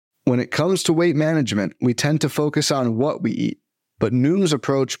When it comes to weight management, we tend to focus on what we eat, but Noom's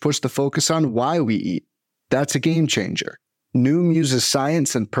approach puts the focus on why we eat. That's a game changer. Noom uses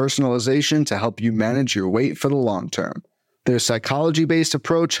science and personalization to help you manage your weight for the long term. Their psychology-based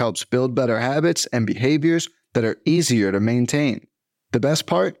approach helps build better habits and behaviors that are easier to maintain. The best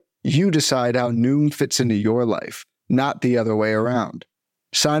part? You decide how Noom fits into your life, not the other way around.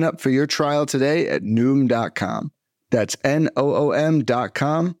 Sign up for your trial today at Noom.com. That's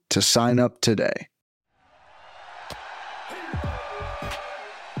Noom.com to sign up today.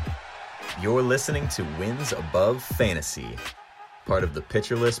 You're listening to Wins Above Fantasy, part of the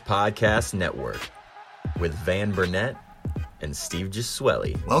Pitcher List Podcast Network, with Van Burnett and Steve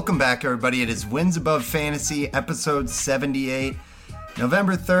Gisueli. Welcome back, everybody. It is Wins Above Fantasy, episode 78.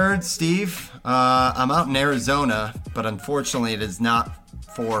 November 3rd, Steve. I'm out in Arizona, but unfortunately it is not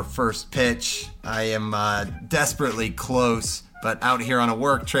for first pitch. I am desperately close, but out here on a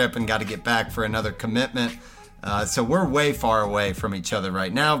work trip and got to get back for another commitment. So we're way far away from each other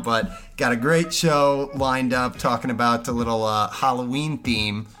right now, but got a great show lined up talking about the little Halloween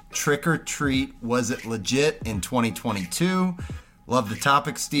theme. Trick or treat, was it legit in 2022? Love the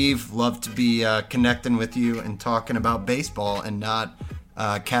topic, Steve. Love to be connecting with you and talking about baseball and not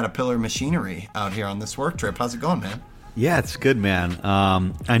Caterpillar machinery out here on this work trip. How's it going, man? Yeah, it's good, man.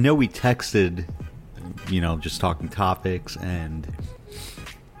 I know we texted, just talking topics and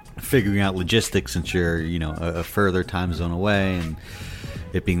figuring out logistics since you're, a further time zone away and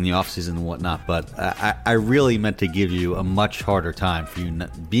it being the off season and whatnot. But I really meant to give you a much harder time for you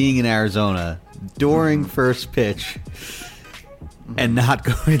being in Arizona during first pitch and not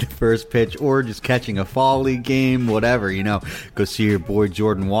going to first pitch or just catching a fall league game, whatever, go see your boy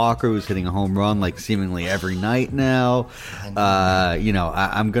Jordan Walker, who's hitting a home run like seemingly every night now.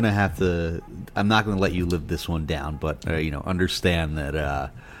 I'm going to have to, I'm not going to let you live this one down, but, understand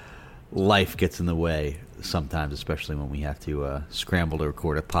that life gets in the way sometimes, especially when we have to scramble to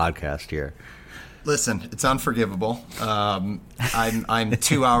record a podcast here. Listen, it's unforgivable. I'm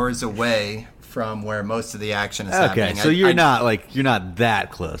 2 hours away from where most of the action is happening. Okay, so you're not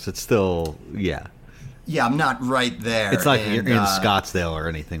that close. It's still, yeah. Yeah, I'm not right there. It's like you're in Scottsdale or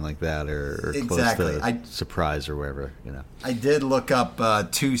anything like that, or exactly. Close to Surprise or wherever, I did look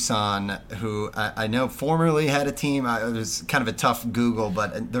up Tucson, who I know formerly had a team. It was kind of a tough Google,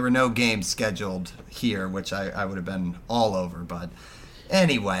 but there were no games scheduled here, which I would have been all over. But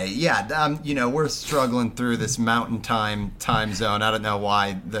anyway, yeah, we're struggling through this mountain time zone. I don't know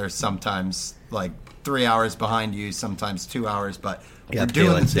why there's sometimes like 3 hours behind you, sometimes 2 hours, but we're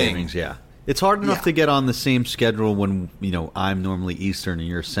doing the savings, thing. Yeah. It's hard enough to get on the same schedule when I'm normally Eastern and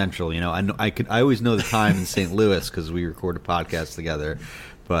you're Central. I always know the time in St. Louis because we record a podcast together.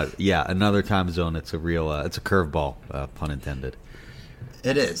 But yeah, another time zone. It's a real it's a curveball, pun intended.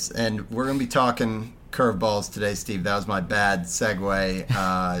 It is, and we're going to be talking curveballs today, Steve. That was my bad segue.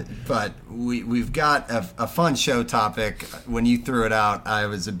 But we've got a fun show topic. When you threw it out, I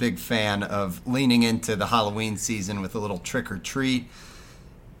was a big fan of leaning into the Halloween season with a little trick or treat,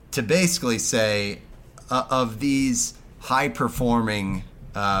 to basically say of these high-performing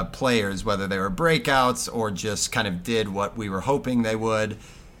players, whether they were breakouts or just kind of did what we were hoping they would,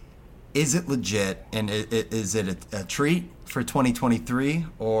 is it legit, and is it a treat for 2023,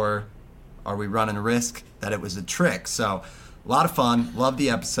 or are we running a risk that it was a trick? So a lot of fun. Love the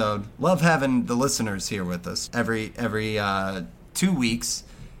episode. Love having the listeners here with us every 2 weeks.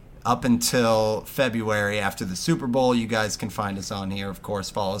 Up until February after the Super Bowl, you guys can find us on here. Of course,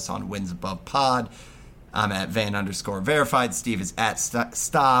 follow us on Wins Above Pod. I'm at Van_verified. Steve is at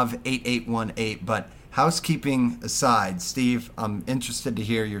Stav8818. But housekeeping aside, Steve, I'm interested to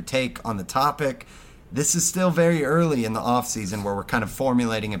hear your take on the topic. This is still very early in the offseason where we're kind of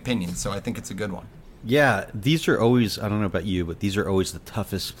formulating opinions, so I think it's a good one. Yeah, these are always, I don't know about you, but these are always the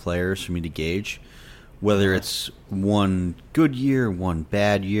toughest players for me to gauge. Whether it's one good year, one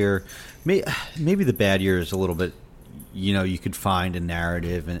bad year. Maybe the bad year is a little bit, you could find a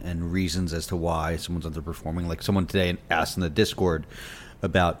narrative and reasons as to why someone's underperforming. Like someone today asked in the Discord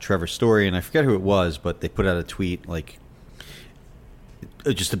about Trevor Story, and I forget who it was, but they put out a tweet like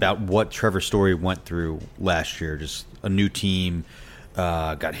just about what Trevor Story went through last year. Just a new team,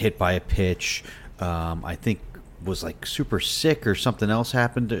 got hit by a pitch, I think was like super sick or something else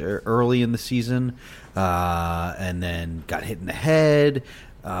happened early in the season, and then got hit in the head,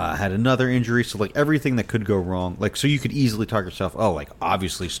 had another injury. So like everything that could go wrong, like, so you could easily talk yourself, oh, like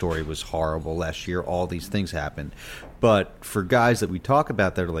obviously Story was horrible last year, all these things happened. But for guys that we talk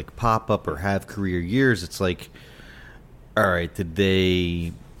about that are like pop up or have career years, it's like, all right, did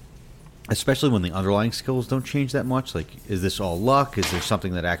they especially when the underlying skills don't change that much. Like, is this all luck? Is there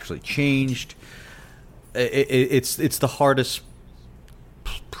something that actually changed? It's the hardest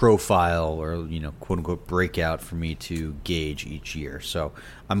profile or, quote unquote breakout for me to gauge each year. So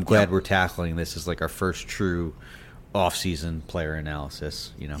I'm glad we're tackling this as like our first true off-season player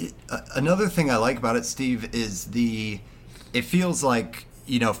analysis. Another thing I like about it, Steve, is it feels like,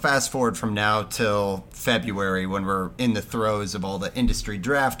 fast forward from now till February when we're in the throes of all the industry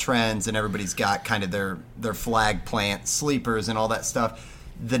draft trends and everybody's got kind of their flag plant sleepers and all that stuff.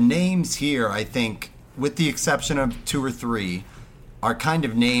 The names here, I think, with the exception of 2 or 3, are kind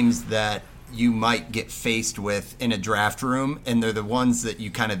of names that you might get faced with in a draft room, and they're the ones that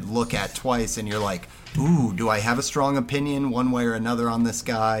you kind of look at twice and you're like, ooh, do I have a strong opinion one way or another on this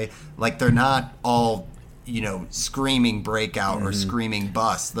guy? Like, they're not all, screaming breakout or screaming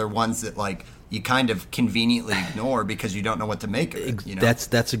bust. They're ones that, like, you kind of conveniently ignore because you don't know what to make of it.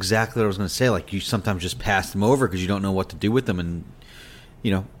 That's exactly what I was going to say. Like, you sometimes just pass them over because you don't know what to do with them. And,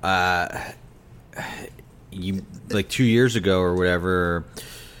 you like 2 years ago or whatever,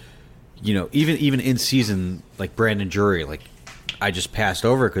 even in season, like Brandon Drury, like I just passed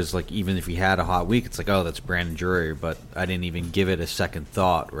over because, like, even if he had a hot week, it's like, oh, that's Brandon Drury, but I didn't even give it a second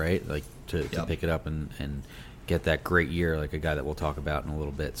thought, right? Like to pick it up and get that great year, like a guy that we'll talk about in a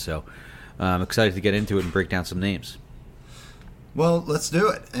little bit. So I'm excited to get into it and break down some names. Well, let's do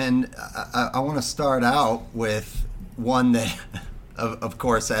it. And I want to start out with one that, of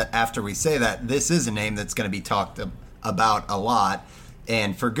course, after we say that, this is a name that's going to be talked about a lot,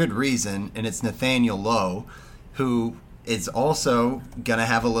 and for good reason, and it's Nathaniel Lowe, who is also going to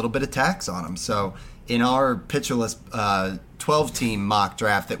have a little bit of tax on him. So in our pitcherless 12-team mock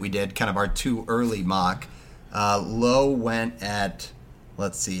draft that we did, kind of our too early mock, Lowe went at,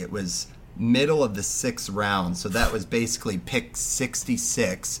 let's see, it was middle of the 6th round. So that was basically pick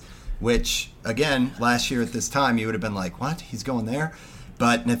 66, which, again, last year at this time, you would have been like, what? He's going there?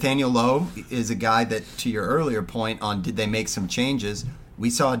 But Nathaniel Lowe is a guy that, to your earlier point on did they make some changes,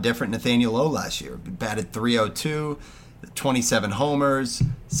 we saw a different Nathaniel Lowe last year. Batted .302, 27 homers,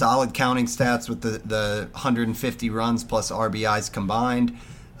 solid counting stats with the 150 runs plus RBIs combined.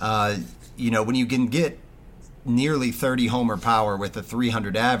 When you can get nearly 30 homer power with a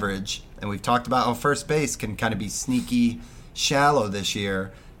 300 average, and we've talked about how first base can kind of be sneaky shallow this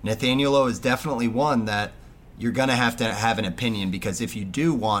year, Nathaniel Lowe is definitely one that you're going to have an opinion, because if you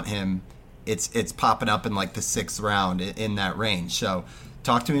do want him, it's popping up in like the 6th round in that range. So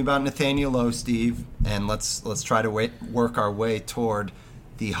talk to me about Nathaniel Lowe, Steve, and let's try to work our way toward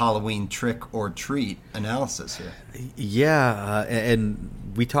the Halloween trick or treat analysis here. Yeah, and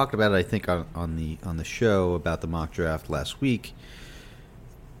we talked about it, I think, on the show about the mock draft last week.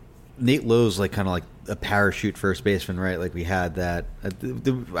 Nate Lowe's like kind of like a parachute first baseman, right? Like we had that. I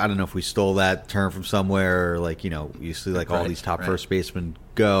don't know if we stole that term from somewhere, or like, you see like all these top first basemen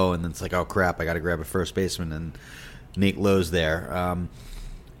go, and then it's like, oh crap, I got to grab a first baseman, and Nate Lowe's there.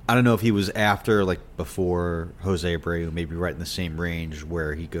 I don't know if he was after, like before Jose Abreu, maybe right in the same range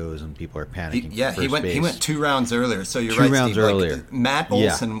where he goes and people are panicking. He went 2 rounds earlier. So you're two right, rounds Steve. earlier. Like, Matt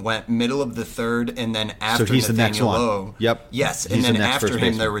Olson went middle of the 3rd, and then after so he's Nathaniel the next one. Lowe. Yep. Yes, He's and then the next after first him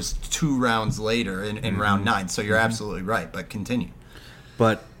baseman. there was 2 rounds later in round 9. So you're absolutely right. But continue.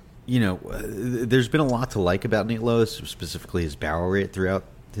 But there's been a lot to like about Nate Lowe, specifically his barrel rate throughout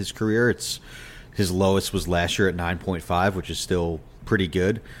his career. His lowest was last year at 9.5, which is still pretty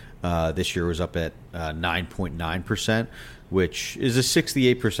good. This year was up at 9.9%, which is a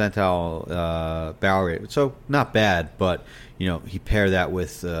 68th percentile barrel rate. So not bad, but he paired that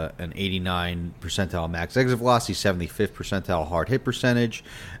with an 89 percentile max exit velocity, 75th percentile hard hit percentage,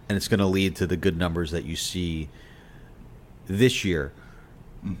 and it's going to lead to the good numbers that you see this year.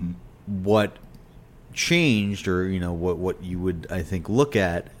 Mm-hmm. What changed, or what you would, I think, look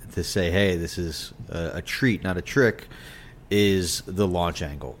at to say, hey, this is a treat, not a trick, is the launch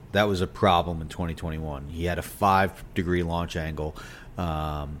angle. That was a problem in 2021. He had a 5-degree launch angle.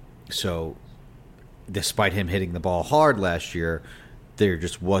 So despite him hitting the ball hard last year, there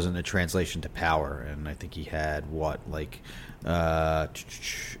just wasn't a translation to power. And I think he had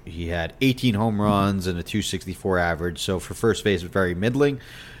he had 18 home runs and a 264 average. So for first base, very middling.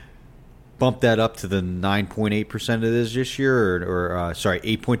 Bump that up to the 9.8% of this year, or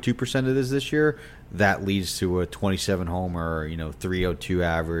 8.2% of this year. That leads to a 27 homer, 302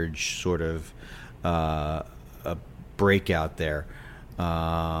 average, sort of a breakout there.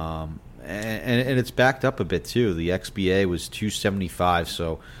 And it's backed up a bit too. The XBA was 275,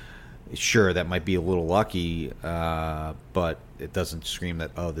 so sure, that might be a little lucky, but it doesn't scream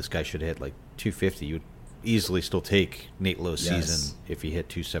that, oh, this guy should hit like 250. easily still take Nate Lowe's Yes. season if he hit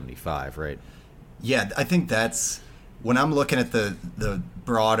 275, right? Yeah, I think that's when I'm looking at the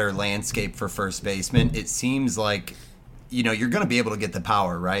broader landscape for first baseman, it seems like, you know, you're going to be able to get the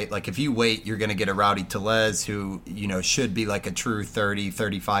power, right? Like if you wait, you're going to get a Rowdy Tellez who, you know, should be like a true 30,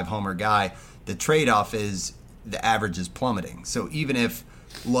 35 homer guy. The trade-off is the average is plummeting. So even if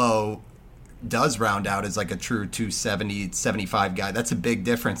Lowe does round out as like a true 270, 75 guy, that's a big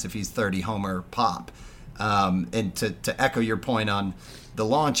difference if he's 30 homer pop. And to echo your point on the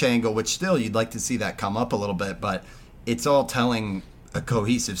launch angle, which still you'd like to see that come up a little bit, but it's all telling a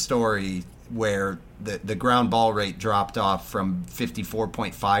cohesive story where the ground ball rate dropped off from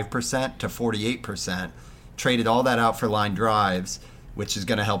 54.5% to 48%, traded all that out for line drives, which is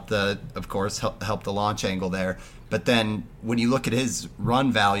going to help of course, help the launch angle there. But then when you look at his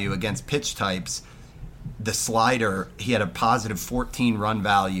run value against pitch types, the slider, he had a positive 14 run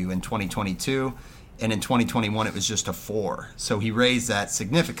value in 2022. And in 2021, it was just a 4. So he raised that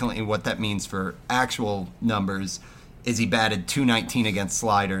significantly. What that means for actual numbers is he batted 219 against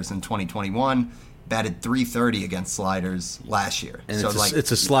sliders in 2021, batted 330 against sliders last year. And so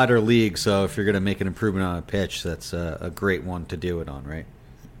it's a slider league, so if you're going to make an improvement on a pitch, that's a great one to do it on, right?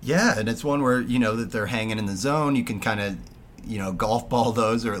 Yeah, and it's one where, you know, that they're hanging in the zone. You can kind of, you know, golf ball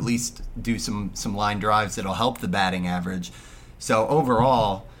those or at least do some line drives that'll help the batting average. So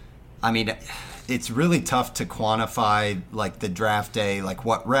overall, I mean, it's really tough to quantify like the draft day, like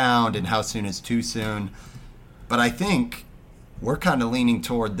what round and how soon is too soon. But I think we're kind of leaning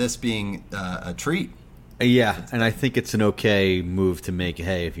toward this being a treat. Yeah, and I think it's an okay move to make.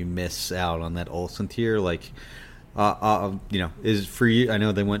 Hey, if you miss out on that Olsen tier, like, you know, is for you. I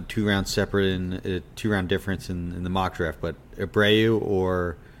know they went 2 rounds separate in a 2-round difference in the mock draft, but Abreu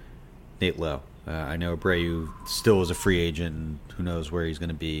or Nate Lowe. I know Abreu still is a free agent, and who knows where he's going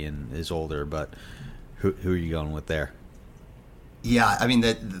to be and is older. But who are you going with there? Yeah, I mean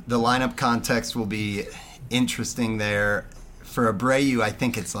the lineup context will be interesting there. For Abreu, I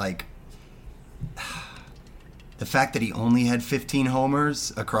think it's like the fact that he only had 15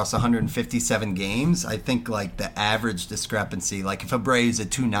 homers across 157 games. I think like the average discrepancy, like if Abreu is a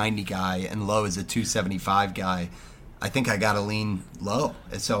 290 guy and Lowe is a 275 guy, I think I got to lean Low.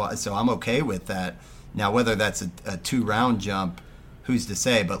 So I'm okay with that. Now, whether that's a 2-round jump, who's to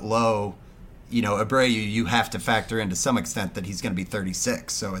say? But Low, you know, Abreu, you have to factor in to some extent that he's going to be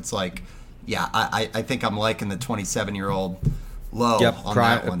 36. So it's like, yeah, I think I'm liking the 27-year-old Low on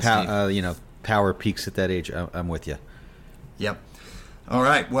that one, Steve. You know, power peaks at that age. I'm with you. Yep. All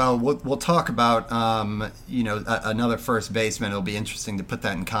right. Well, we'll talk about you know, another first baseman. It'll be interesting to put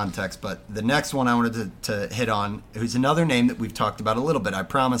that in context. But the next one I wanted to hit on, who's another name that we've talked about a little bit. I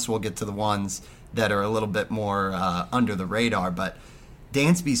promise we'll get to the ones that are a little bit more under the radar. But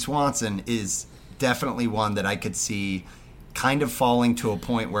Dansby Swanson is definitely one that I could see kind of falling to a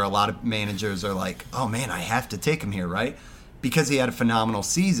point where a lot of managers are like, oh man, I have to take him here, right? Because he had a phenomenal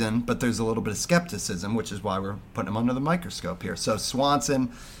season, but there's a little bit of skepticism, which is why we're putting him under the microscope here. So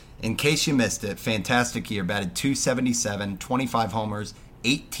Swanson, in case you missed it, fantastic year, batted 277, 25 homers,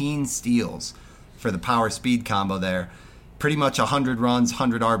 18 steals for the power speed combo there. Pretty much 100 runs,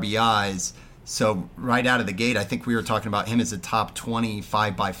 100 RBIs. So right out of the gate, I think we were talking about him as a top 20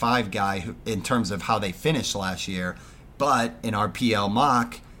 5x5 guy in terms of how they finished last year. But in our PL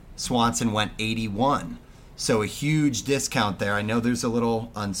mock, Swanson went 81. So a huge discount there. I know there's a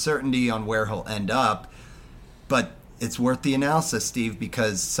little uncertainty on where he'll end up, but it's worth the analysis, Steve,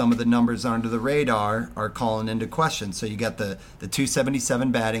 because some of the numbers under the radar are calling into question. So you got the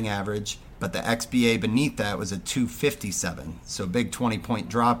 277 batting average, but the XBA beneath that was a 257. So big 20-point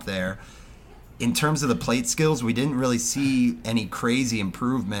drop there. In terms of the plate skills, we didn't really see any crazy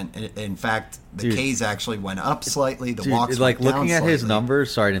improvement. In fact, the Ks actually went up slightly. The walks like went down looking at slightly. his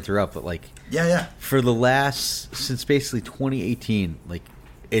numbers. Sorry to interrupt, but like, yeah, for the last since basically 2018, like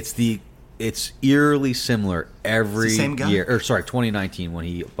it's eerily similar every It's the same guy. year. Or sorry, 2019 when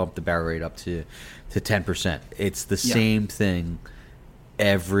he bumped the barrel rate up to 10%. It's the same thing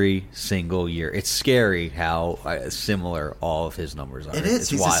every single year. It's scary how similar all of his numbers are. It is.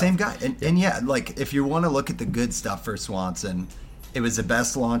 He's wild. the same guy. And yeah, like if you want to look at the good stuff for Swanson, it was the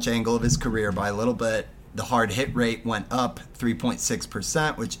best launch angle of his career by a little bit. The hard hit rate went up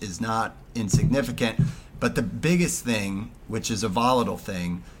 3.6%, which is not insignificant. But the biggest thing, which is a volatile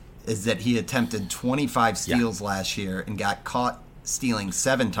thing, is that he attempted 25 steals last year and got caught stealing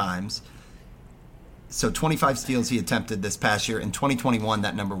 7 times. So 25 steals he attempted this past year. In 2021,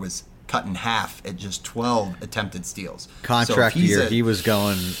 that number was cut in half at just 12 attempted steals. Contract year, he was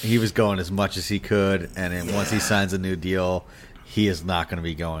going as much as he could, and then once he signs a new deal, he is not going to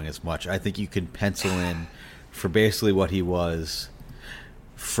be going as much. I think you can pencil in for basically what he was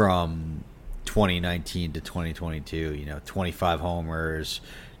from 2019 to 2022, 25 homers,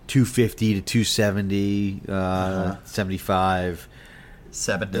 250 to 270, 75.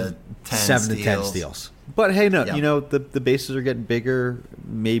 7 to 10 7 to 10 steals. steals. But hey, no, Yep. the bases are getting bigger.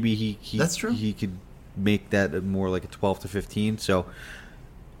 Maybe he That's true. He could make that more like a 12 to 15. So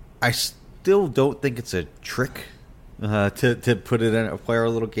I still don't think it's a trick to put it in a player a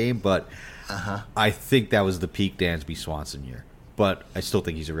little game, but I think that was the peak Dansby Swanson year. But I still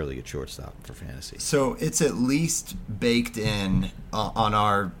think he's a really good shortstop for fantasy. So it's at least baked in on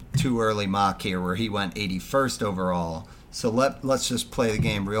our too early mock here where he went 81st overall. So let's just play the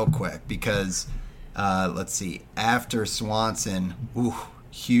game real quick because, let's see, after Swanson,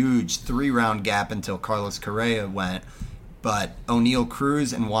 huge 3-round gap until Carlos Correa went, but O'Neal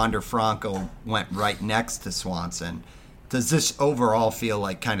Cruz and Wander Franco went right next to Swanson. Does this overall feel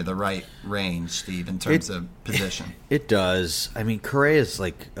like kind of the right range, Steve, in terms of position? It does. I mean, Correa is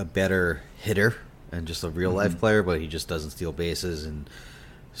like a better hitter and just a real-life player, but he just doesn't steal bases, and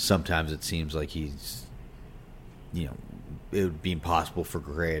sometimes it seems like he's, it would be impossible for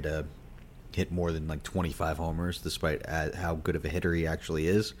Correa to hit more than like 25 homers, despite how good of a hitter he actually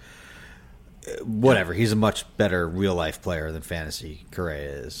is. Whatever. He's a much better real-life player than fantasy Correa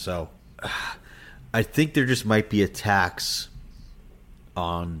is. So I think there just might be a tax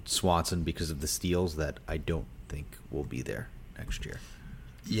on Swanson because of the steals that I don't think will be there next year.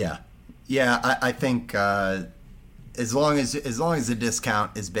 Yeah. I think as long as the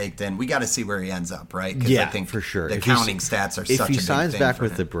discount is baked in, we got to see where he ends up, right? 'Cause Yeah, I think for sure. The If counting stats are such a big thing. If he signs back for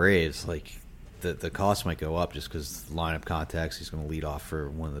with him. the Braves, like the cost might go up just because lineup context. He's going to lead off for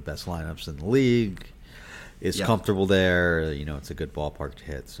one of the best lineups in the league. Is comfortable there. It's a good ballpark to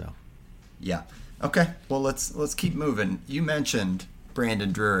hit. So Yeah. Okay. Well, let's keep moving. You mentioned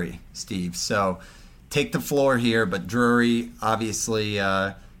Brandon Drury, Steve. So take the floor here, but Drury obviously.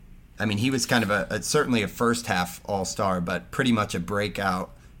 He was kind of certainly a first half all-star, but pretty much a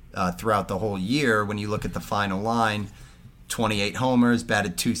breakout throughout the whole year. When you look at the final line, 28 homers,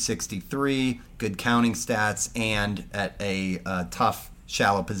 batted .263, good counting stats, and at a tough,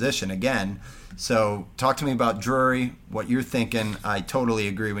 shallow position again. So talk to me about Drury, what you're thinking. I totally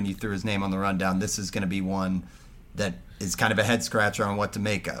agree when you threw his name on the rundown. This is going to be one that is kind of a head-scratcher on what to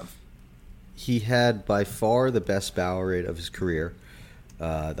make of. he had by far the best barrel rate of his career,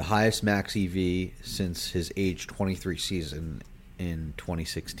 the highest max EV since his age 23 season in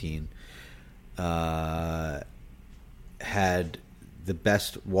 2016. Had the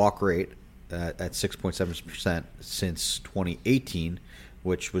best walk rate at 6.7% since 2018,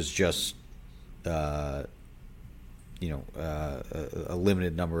 which was just a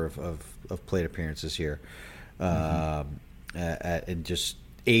limited number of plate appearances here, and just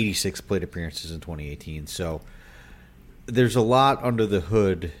 86 plate appearances in 2018. So there's a lot under the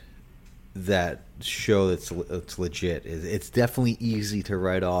hood that show it's legit. It's definitely easy to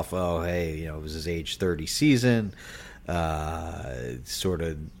write off. Oh, hey, it was his age 30 season, sort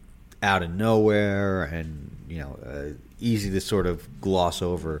of out of nowhere, and easy to sort of gloss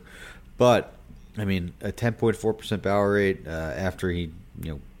over. But I mean, a 10.4% barrel rate after he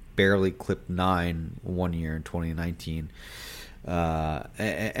barely clipped 9 one year in 2019,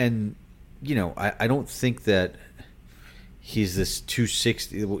 and I don't think that he's this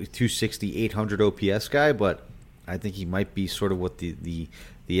 260, 800 OPS guy, but I think he might be sort of what the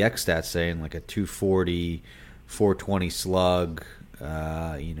X stats saying, like a 240, 420 slug,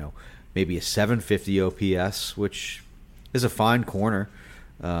 maybe a 750 OPS, which is a fine corner.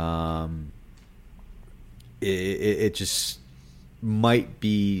 It just might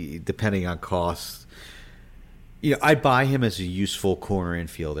be, depending on cost. I buy him as a useful corner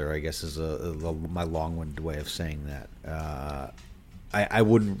infielder, I guess, is my long-winded way of saying that. I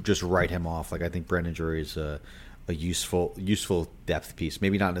wouldn't just write him off. Like, I think Brandon Drury is a useful depth piece.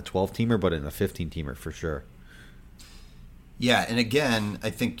 Maybe not in a 12-teamer, but in a 15-teamer for sure. Yeah, and again,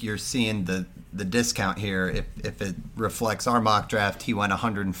 I think you're seeing the discount here. If it reflects our mock draft, he went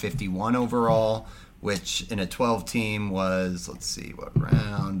 151 overall, which in a 12-team was, let's see, what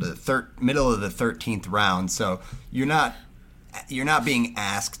round? Middle of the 13th round. So you're not being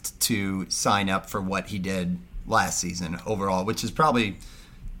asked to sign up for what he did last season overall, which is probably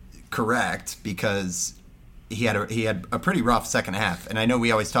correct because he had a pretty rough second half. And I know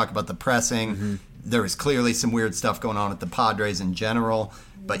we always talk about the pressing. Mm-hmm. There was clearly some weird stuff going on at the Padres in general.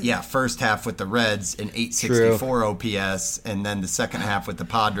 But yeah, first half with the Reds, an 864 OPS, and then the second half with the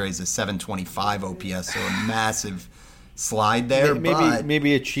Padres, a 725 OPS. So a massive slide there.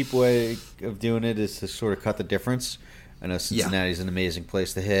 Maybe a cheap way of doing it is to sort of cut the difference. I know Cincinnati's an amazing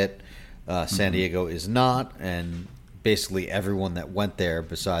place to hit. San Diego is not, and basically everyone that went there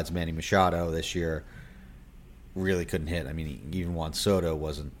besides Manny Machado this year really couldn't hit. I mean, even Juan Soto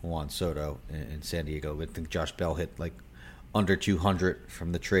wasn't Juan Soto in San Diego. I think Josh Bell hit like under 200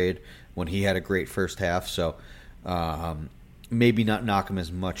 from the trade when he had a great first half. So maybe not knock him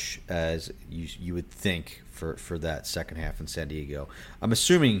as much as you would think for that second half in San Diego. I'm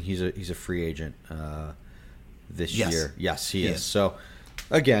assuming he's a free agent this year. Yes, he is. So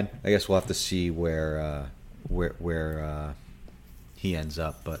again, I guess we'll have to see where he ends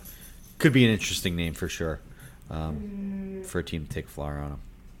up, but could be an interesting name for sure for a team to take a flyer on him.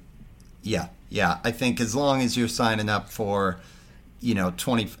 Yeah. I think as long as you're signing up for,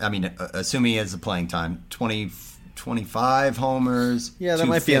 20. I mean, assuming he has the playing time, 25 homers. Yeah, that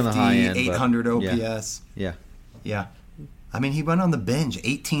might be on the high end. 800 OPS. Yeah. I mean, he went on the bench,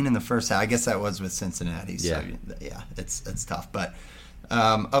 18 in the first half. I guess that was with Cincinnati. So yeah, it's tough, but.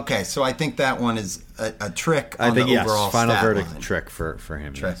 Okay, so I think that one is a trick on the overall final stat verdict line. trick for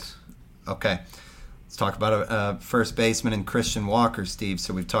him. Trick. Yes. Okay. Let's talk about a first baseman and Christian Walker, Steve.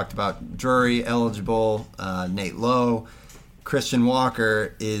 So we've talked about Drury, eligible, Nate Lowe. Christian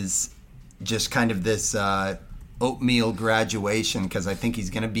Walker is just kind of this oatmeal graduation because I think he's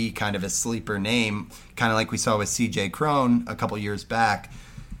going to be kind of a sleeper name, kind of like we saw with C.J. Cron a couple years back.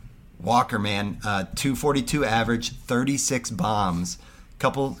 Walker, man, 242 average, 36 bombs.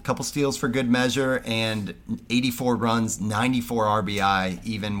 Couple steals for good measure, and 84 runs, 94 RBI,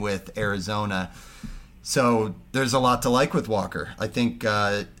 even with Arizona. So there's a lot to like with Walker. I think,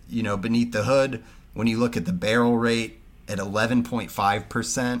 beneath the hood, when you look at the barrel rate at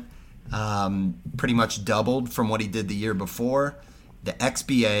 11.5%, pretty much doubled from what he did the year before. The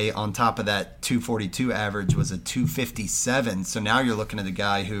XBA on top of that 242 average was a 257. So now you're looking at a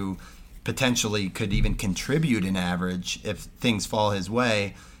guy who potentially could even contribute an average if things fall his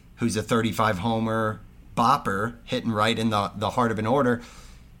way, who's a 35 homer bopper hitting right in the heart of an order.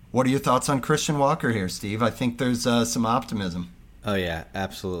 What are your thoughts on Christian Walker here, Steve? I think there's some optimism. Oh yeah,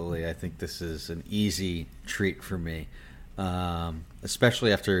 absolutely. I think this is an easy treat for me,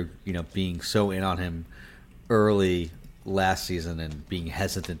 especially after being so in on him early last season and being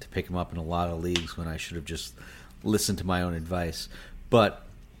hesitant to pick him up in a lot of leagues when I should have just listened to my own advice. But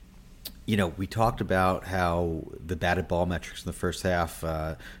we talked about how the batted ball metrics in the first half,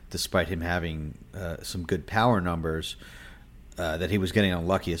 despite him having some good power numbers, that he was getting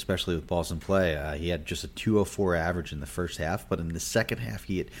unlucky, especially with balls in play. He had just a 204 average in the first half, but in the second half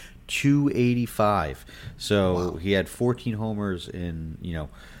he hit 285. So wow. He had 14 homers in,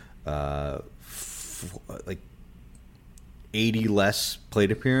 80 less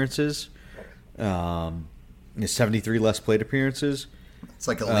plate appearances, 73 less plate appearances. It's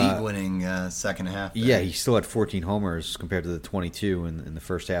like a league-winning second half. There. Yeah, he still had 14 homers compared to the 22 in the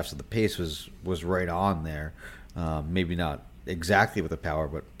first half, so the pace was right on there. Maybe not exactly with the power,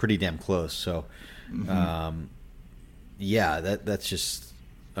 but pretty damn close. So, that's just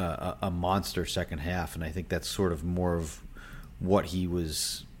a monster second half, and I think that's sort of more of what he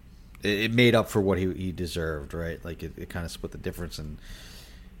was. It made up for what he deserved, right? Like it kind of split the difference, and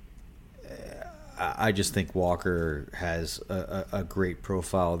I just think Walker has a great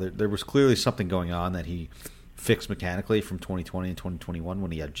profile. There was clearly something going on that he fixed mechanically from 2020 and 2021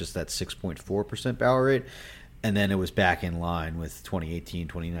 when he had just that 6.4% power rate, and then it was back in line with 2018,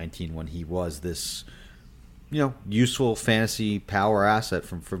 2019 when he was this, useful fantasy power asset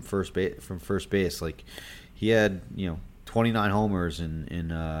from first base. Like he had 29 homers in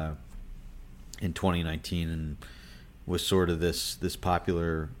 2019 and was sort of this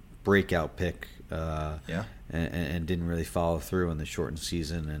popular breakout pick. And didn't really follow through in the shortened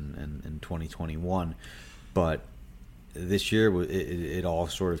season and in 2021. But this year, it all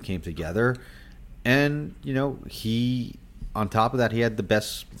sort of came together. And, he, on top of that, he had the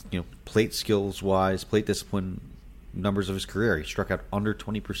best, plate skills-wise, plate discipline numbers of his career. He struck out under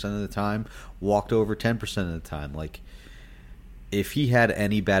 20% of the time, walked over 10% of the time. Like, if he had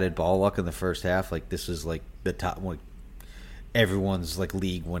any batted ball luck in the first half, like, this is, like, the top, like, everyone's like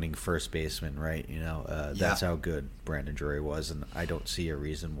league-winning first baseman, right? That's how good Brandon Drury was, and I don't see a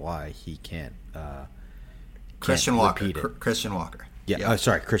reason why he can't. Christian Walker. Christian Walker.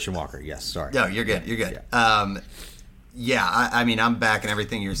 Yes, sorry. No, you're good. You're good. Yeah. I mean, I'm backing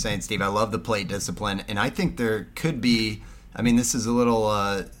everything you're saying, Steve. I love the plate discipline, and I think there could be. I mean, this is a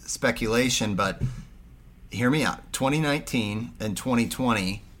little speculation, but hear me out. 2019 and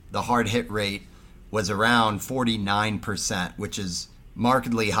 2020, the hard hit rate was around 49%, which is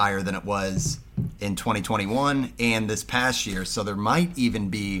markedly higher than it was in 2021 and this past year. So there might even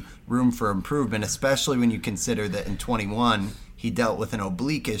be room for improvement, especially when you consider that in 21 he dealt with an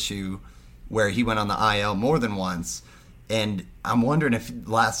oblique issue where he went on the IL more than once. And I'm wondering if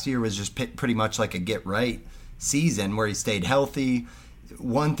last year was just pretty much like a get right season where he stayed healthy.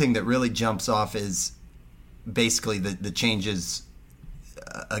 One thing that really jumps off is basically the changes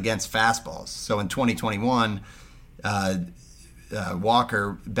against fastballs. So in 2021,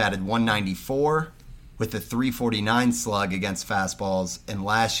 Walker batted 194 with a 349 slug against fastballs, and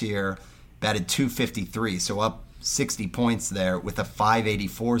last year batted 253, so up 60 points there with a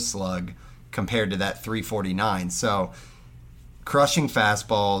 584 slug compared to that 349. So crushing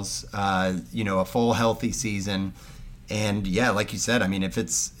fastballs, a full healthy season. And yeah, like you said, I mean, if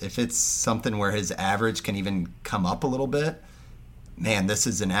it's something where his average can even come up a little bit, man, this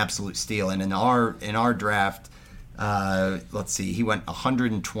is an absolute steal. And in our draft, let's see, he went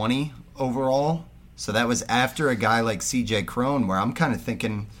 120 overall. So that was after a guy like C.J. Cron, where I'm kind of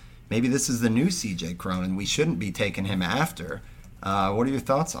thinking maybe this is the new C.J. Cron, and we shouldn't be taking him after. What are your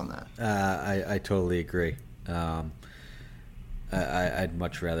thoughts on that? I totally agree. I'd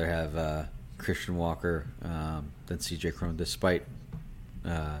much rather have Christian Walker than C.J. Cron, despite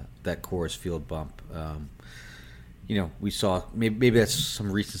that Coors Field bump. We saw maybe that's some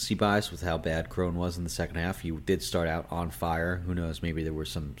recency bias with how bad Cron was in the second half. He did start out on fire. Who knows? Maybe there was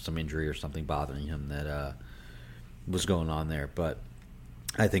some injury or something bothering him that was going on there. But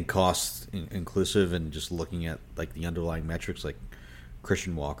I think cost inclusive and just looking at like the underlying metrics, like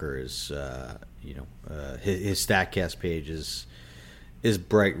Christian Walker is, his Statcast page is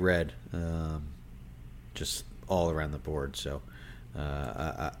bright red, just all around the board. So.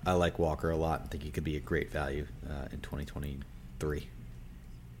 I like Walker a lot. I think he could be a great value in 2023.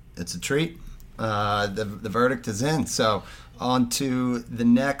 It's a treat. The verdict is in. So on to the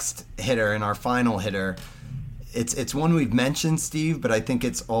next hitter and our final hitter. It's one we've mentioned, Steve, but I think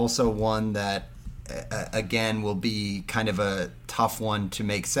it's also one that, again, will be kind of a tough one to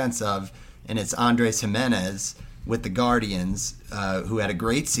make sense of, and it's Andres Gimenez with the Guardians, who had a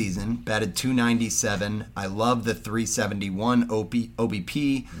great season, batted 297. I love the 371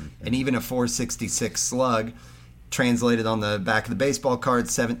 OBP and even a 466 slug. Translated on the back of the baseball card,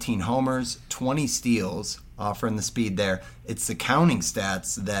 17 homers, 20 steals, offering the speed there. It's the counting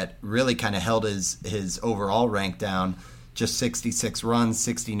stats that really kind of held his overall rank down, just 66 runs,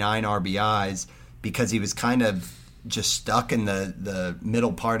 69 RBIs, because he was kind of just stuck in the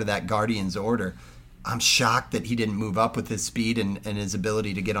middle part of that Guardians order. I'm shocked that he didn't move up with his speed and his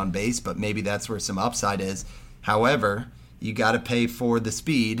ability to get on base, but maybe that's where some upside is. However, you got to pay for the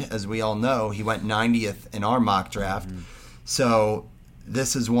speed. As we all know, he went 90th in our mock draft. Mm-hmm. So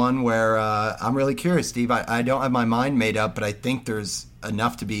this is one where I'm really curious, Steve. I don't have my mind made up, but I think there's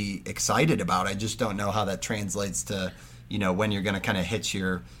enough to be excited about. I just don't know how that translates to, when you're going to kind of hit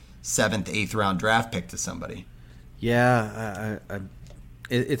your 7th, 8th round draft pick to somebody. Yeah,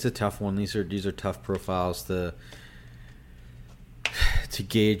 it's a tough one. These are tough profiles to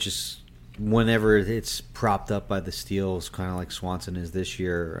gauge. Just whenever it's propped up by the steals, kind of like Swanson is this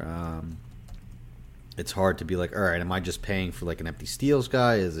year. It's hard to be like, all right, am I just paying for like an empty steals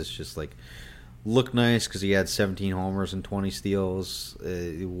guy? Is this just like look nice because he had 17 homers and 20 steals?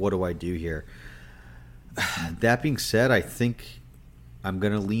 What do I do here? That being said, I think I'm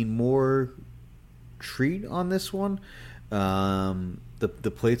gonna lean more treat on this one.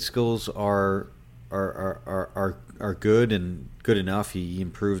 The plate skills are good and good enough. He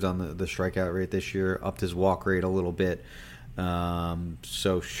improved on the strikeout rate this year, upped his walk rate a little bit.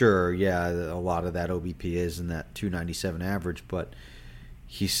 So sure, yeah, a lot of that OBP is in that 297 average, but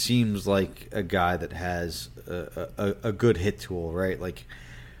he seems like a guy that has a good hit tool, right? Like,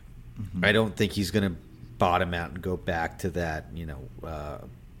 I don't think he's going to bottom out and go back to that,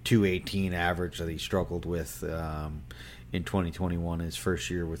 218 average that he struggled with in 2021, his first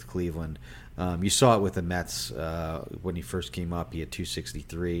year with Cleveland. You saw it with the Mets when he first came up. He had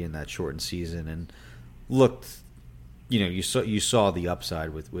 263 in that shortened season and looked, you saw the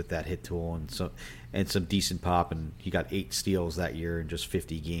upside with that hit tool and some decent pop, and he got 8 steals that year in just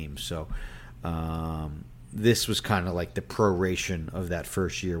 50 games. So this was kind of like the proration of that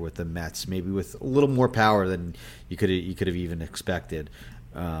first year with the Mets, maybe with a little more power than you could have even expected.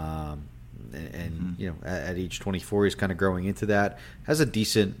 At age 24, he's kind of growing into that. Has a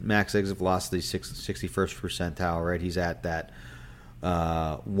decent max exit velocity, 61st percentile, right? He's at that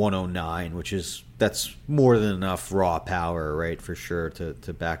 109, that's more than enough raw power, right, for sure,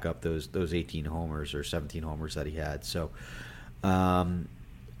 to back up those 18 homers or 17 homers that he had. So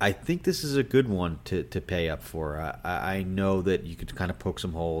I think this is a good one to pay up for. I know that you could kind of poke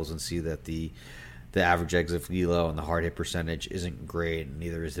some holes and see that the average exit velo and the hard hit percentage isn't great, and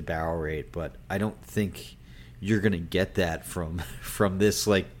neither is the barrel rate. But I don't think you're going to get that from this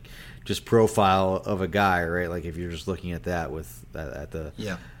like just profile of a guy, right? Like if you're just looking at that with at the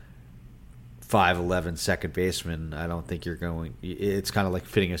 5'11" second baseman, I don't think you're going. It's kind of like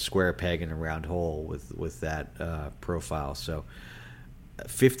fitting a square peg in a round hole with that profile. So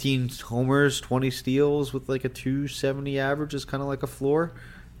 15 homers, 20 steals with like a 270 average is kind of like a floor.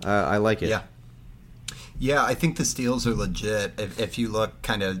 I like it. Yeah, I think the steals are legit. If you look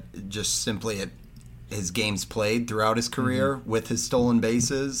kind of just simply at his games played throughout his career with his stolen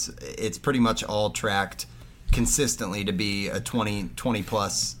bases, it's pretty much all tracked consistently to be a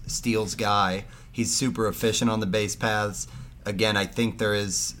 20-plus steals guy. He's super efficient on the base paths. Again, I think there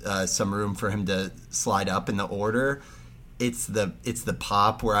is some room for him to slide up in the order. It's the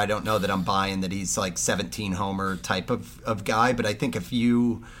pop where I don't know that I'm buying that he's like 17 homer type of guy, but I think if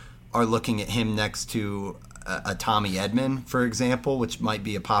you are looking at him next to a Tommy Edman, for example, which might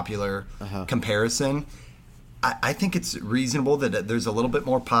be a popular comparison, I think it's reasonable that there's a little bit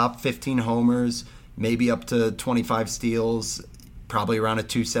more pop, 15 homers, maybe up to 25 steals, probably around a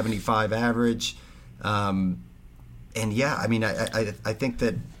 275 average. And yeah, I mean, I think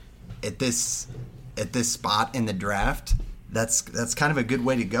that at this spot in the draft, that's kind of a good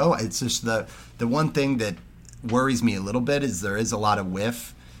way to go. It's just the one thing that worries me a little bit is there is a lot of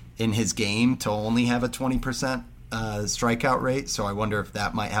whiff in his game to only have a 20% strikeout rate. So I wonder if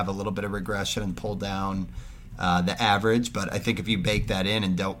that might have a little bit of regression and pull down the average. But I think if you bake that in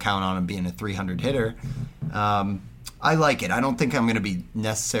and don't count on him being a 300 hitter, I like it. I don't think I'm going to be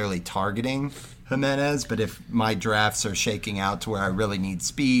necessarily targeting Jimenez, but if my drafts are shaking out to where I really need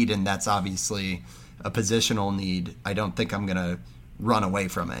speed, and that's obviously a positional need, I don't think I'm going to run away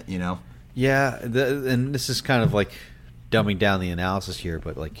from it, you know? Yeah, and this is kind of like dumbing down the analysis here,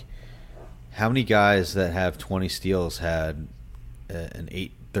 but like how many guys that have 20 steals had an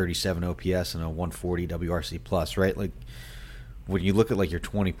 837 OPS and a 140 WRC plus, right? Like when you look at like your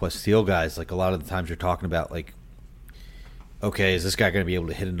 20 plus steal guys, like a lot of the times you're talking about like, okay, is this guy going to be able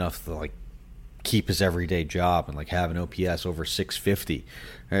to hit enough to like keep his everyday job and like have an OPS over 650,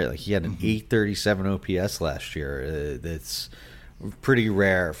 right? Like he had an 837 OPS last year. That's pretty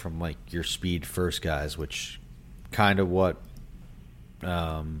rare from like your speed first guys, which kind of what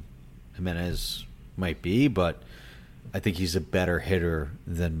Jimenez might be, but I think he's a better hitter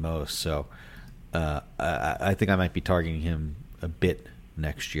than most. So I think I might be targeting him a bit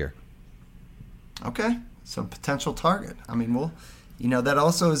next year. Okay, some potential target. I mean, that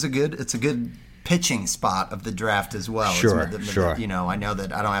also is a good pitching spot of the draft as well. Sure. You know, I know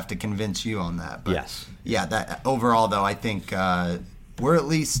that I don't have to convince you on that. But yes. Yeah, that overall though, I think we're at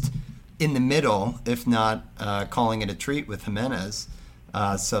least in the middle, if not calling it a treat with Jimenez.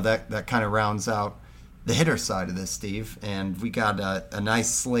 So that kind of rounds out the hitter side of this, Steve. And we got a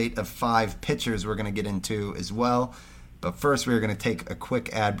nice slate of 5 pitchers we're going to get into as well. But first, we're going to take a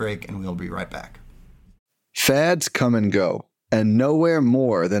quick ad break, and we'll be right back. Fads come and go, and nowhere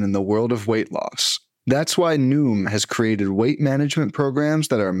more than in the world of weight loss. That's why Noom has created weight management programs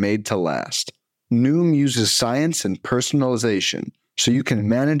that are made to last. Noom uses science and personalization so you can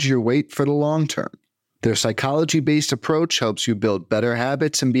manage your weight for the long term. Their psychology-based approach helps you build better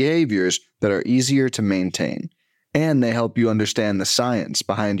habits and behaviors that are easier to maintain. And they help you understand the science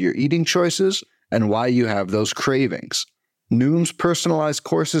behind your eating choices and why you have those cravings. Noom's personalized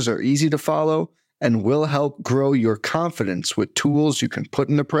courses are easy to follow and will help grow your confidence with tools you can put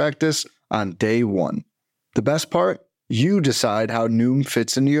into practice on day one. The best part? You decide how Noom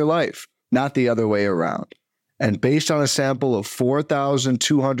fits into your life, not the other way around. And based on a sample of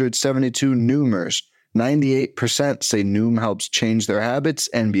 4,272 Noomers, 98% say Noom helps change their habits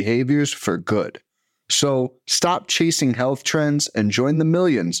and behaviors for good. So stop chasing health trends and join the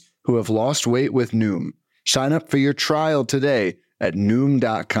millions who have lost weight with Noom. Sign up for your trial today at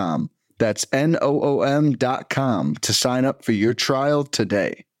Noom.com. That's Noom.com to sign up for your trial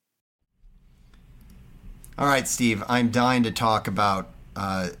today. All right, Steve, I'm dying to talk about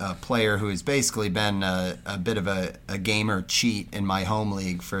a player who has basically been a bit of a gamer cheat in my home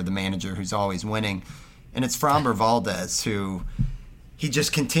league for the manager who's always winning. And it's Framber Valdez, who he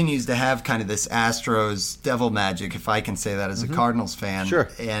just continues to have kind of this Astros devil magic, if I can say that as a Cardinals fan. Sure.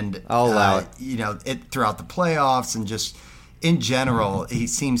 And I'll allow it. You know, throughout the playoffs and just in general, he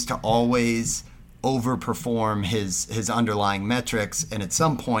seems to always overperform his underlying metrics. And at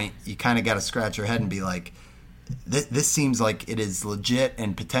some point, you kind of got to scratch your head and be like, this seems like it is legit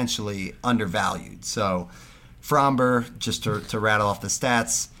and potentially undervalued. So Fromber, just to rattle off the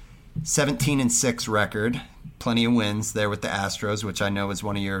stats, 17-6 record, plenty of wins there with the Astros, which I know is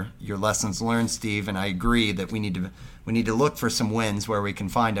one of your lessons learned, Steve, and I agree that we need to look for some wins where we can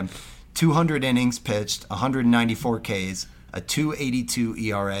find them. 200 innings pitched, 194 Ks, a 2.82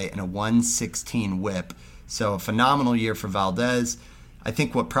 ERA, and a 1.16 WHIP. So a phenomenal year for Valdez. I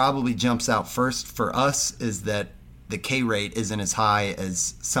think what probably jumps out first for us is that the K rate isn't as high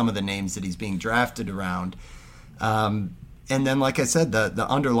as some of the names that he's being drafted around. And then, like I said, the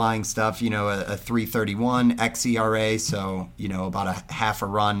underlying stuff, a 3.31 xERA, so, about a half a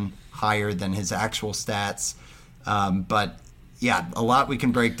run higher than his actual stats. But yeah, a lot we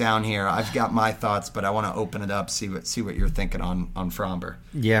can break down here. I've got my thoughts, but I want to open it up, see what you're thinking on Fromber.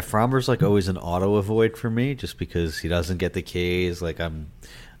 Yeah, Fromber's like always an auto avoid for me, just because he doesn't get the Ks. Like I'm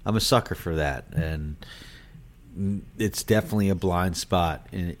a sucker for that, and it's definitely a blind spot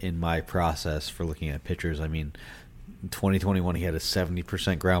in my process for looking at pitchers. I mean, in 2021 he had a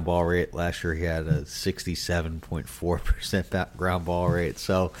 70% ground ball rate. Last year he had a 67.4% ground ball rate.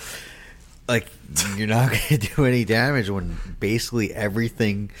 So, like, you're not going to do any damage when basically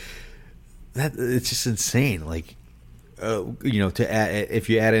everything. It's just insane. Like, to add, if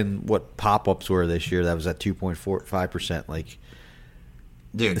you add in what pop-ups were this year, that was at 2.45%. Like,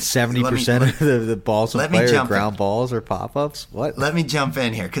 dude, 70% of the balls in play are ground balls or pop-ups. What? Let me jump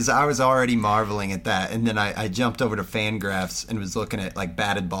in here, because I was already marveling at that, and then I jumped over to Fangraphs and was looking at like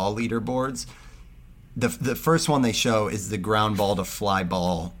batted ball leaderboards. The first one they show is the ground ball to fly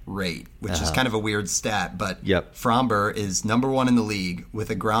ball rate, which is kind of a weird stat, but Fromber is number one in the league with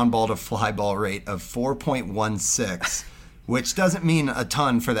a ground ball to fly ball rate of 4.16, which doesn't mean a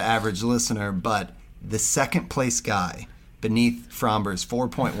ton for the average listener, but the second place guy beneath Fromber's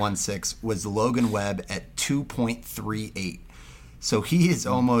 4.16 was Logan Webb at 2.38. So he is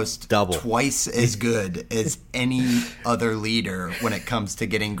almost double, twice as good as any other leader when it comes to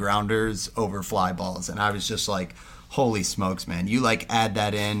getting grounders over fly balls. And I was just like, holy smokes, man. You like add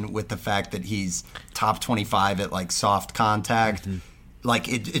that in with the fact that he's top 25 at like soft contact. Mm-hmm. Like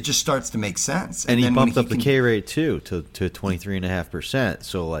it just starts to make sense. And he bumped up the K rate too to 23.5%.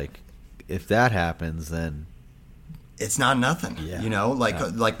 So like if that happens, then it's not nothing. Yeah.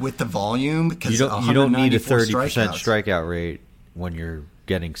 Like with the volume, because you don't need a 30% strikeout rate when you're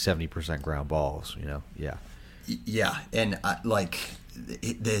getting 70% ground balls, Yeah, and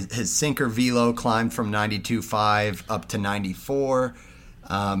his sinker velo climbed from 92.5 up to 94.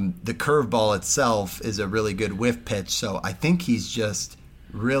 The curveball itself is a really good whiff pitch, so I think he's just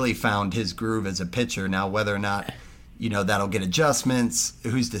really found his groove as a pitcher. Now, whether or not, that'll get adjustments,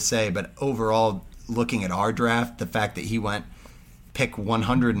 who's to say, but overall, looking at our draft, the fact that he went pick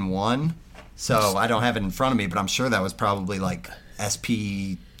 101, so I don't have it in front of me, but I'm sure that was probably like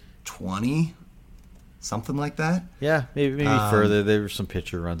SP 20, something like that. Yeah, maybe further. There were some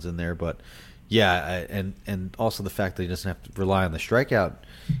pitcher runs in there, but yeah, and also the fact that he doesn't have to rely on the strikeout.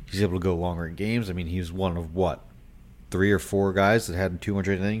 He's able to go longer in games. I mean, he was one of 3 or 4 guys that had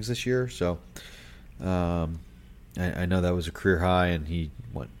 200 innings this year. So I know that was a career high, and he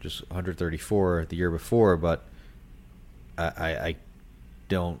went just 134 the year before, but I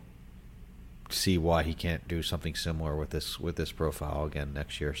don't see why he can't do something similar with this profile again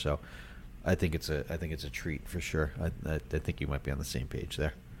next year. So I think it's a treat for sure. I think you might be on the same page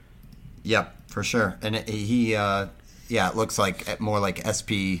there. Yep, for sure. And it looks like more like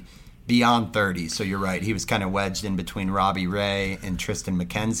SP beyond 30. So you're right. He was kind of wedged in between Robbie Ray and Tristan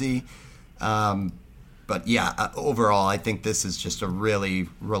McKenzie. But yeah, overall, I think this is just a really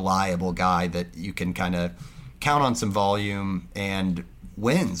reliable guy that you can kind of count on some volume and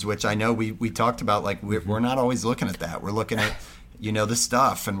wins, which I know we talked about. Like we're not always looking at that. We're looking at the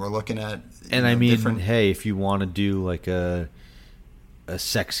stuff, and we're looking at hey, if you want to do like a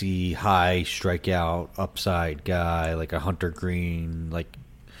sexy high strikeout upside guy like a Hunter Green, like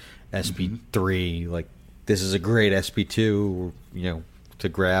SP3, like this is a great SP2, to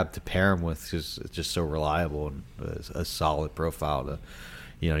grab to pair him with, because it's just so reliable and a solid profile to,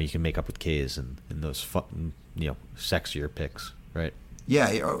 you can make up with Ks and those fun, sexier picks, right?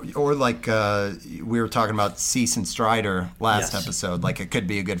 Yeah, or like we were talking about Cease and Strider last episode. Like it could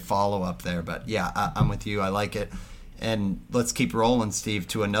be a good follow-up there. But yeah, I'm with you. I like it. And let's keep rolling, Steve,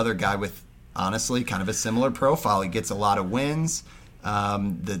 to another guy with, honestly, kind of a similar profile. He gets a lot of wins.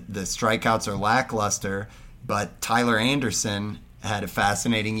 The strikeouts are lackluster. But Tyler Anderson had a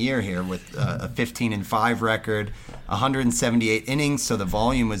fascinating year here with a 15-5 record, 178 innings, so the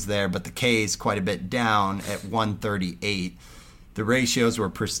volume was there, but the Ks quite a bit down at 138. The ratios were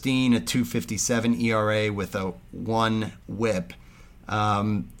pristine, a 2.57 ERA with a 1 WHIP.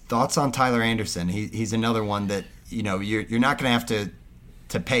 thoughts on Tyler Anderson? He's another one that, you're not going to have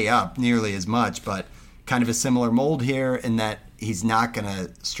to pay up nearly as much, but kind of a similar mold here in that he's not going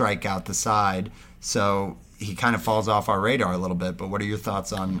to strike out the side. So he kind of falls off our radar a little bit. But what are your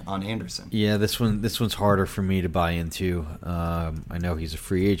thoughts on Anderson? Yeah, this one's harder for me to buy into. I know he's a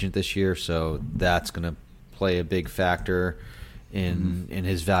free agent this year, so that's going to play a big factor in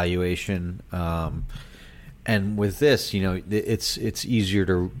his valuation. And with this, it's easier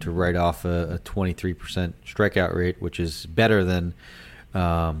to write off a 23% strikeout rate, which is better than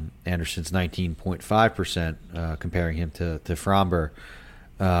Anderson's 19.5%, comparing him to Fromber.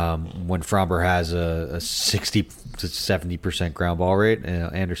 When Fromber has a 60 to 70% ground ball rate,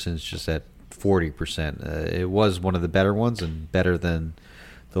 Anderson's just at 40%. It was one of the better ones and better than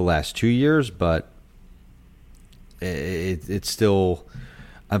the last 2 years, but it's still,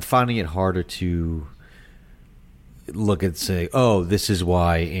 I'm finding it harder to look and say, oh, this is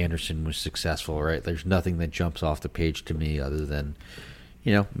why Anderson was successful, right? There's nothing that jumps off the page to me other than,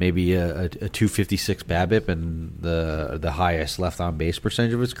 maybe a 256 BABIP and the highest left on base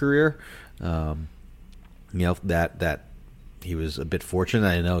percentage of his career. That he was a bit fortunate.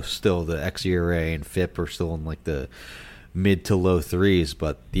 I know still the xERA and FIP are still in like the mid to low threes,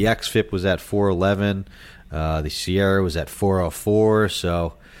 but the xFIP was at 411. The Sierra was at 404.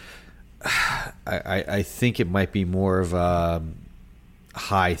 So I think it might be more of a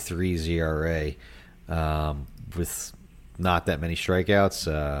high threes ERA with not that many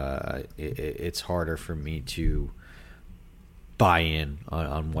strikeouts. It's harder for me to buy in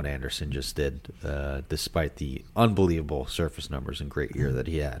on what Anderson just did, despite the unbelievable surface numbers and great year that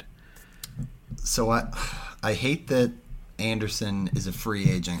he had. So I hate that Anderson is a free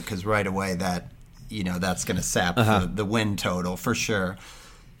agent because right away that's going to sap the win total for sure.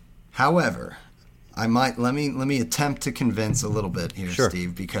 However, let me attempt to convince a little bit here, sure,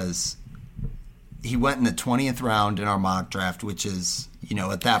 Steve, because he went in the 20th round in our mock draft, which is,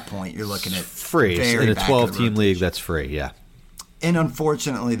 at that point you're looking at free in a 12-team league. That's free, yeah. And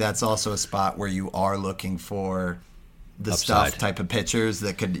unfortunately, that's also a spot where you are looking for the upside stuff type of pitchers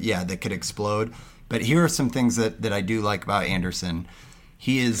that could explode. But here are some things that I do like about Anderson.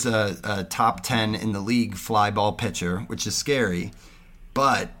 He is a top 10 in the league fly ball pitcher, which is scary,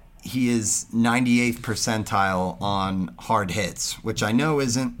 but he is 98th percentile on hard hits, which I know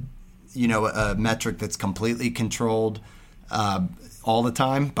isn't, a metric that's completely controlled all the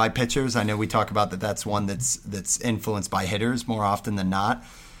time by pitchers. I know we talk about that's one that's influenced by hitters more often than not.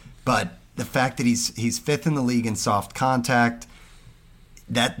 But the fact that he's fifth in the league in soft contact,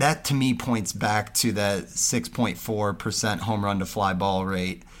 that to me points back to the 6.4% home run to fly ball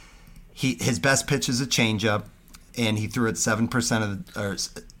rate. His best pitch is a changeup, and he threw it 7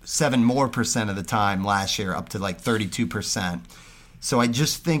 more percent of the time last year, up to like 32%. So I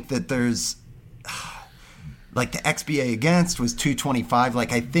just think that there's like the XBA against was 225.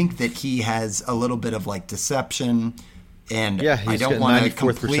 Like I think that he has a little bit of like deception, and yeah, I don't want to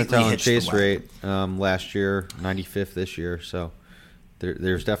completely percentile hitch chase the wagon. rate last year, 95th this year. So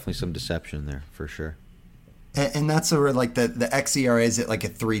there's definitely some deception there for sure. And that's where like the xERA is at like a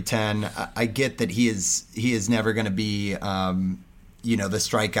 310. I get that he is never going to be the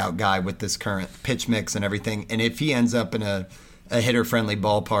strikeout guy with this current pitch mix and everything. And if he ends up in a hitter friendly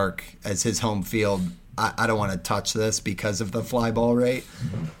ballpark as his home field, I don't want to touch this because of the fly ball rate.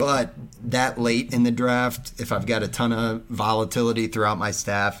 But that late in the draft, if I've got a ton of volatility throughout my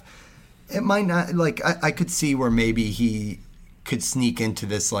staff, it might not, like I could see where maybe he could sneak into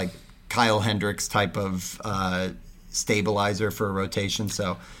this like Kyle Hendricks type of stabilizer for a rotation.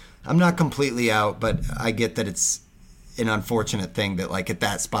 So I'm not completely out, but I get that it's an unfortunate thing that like at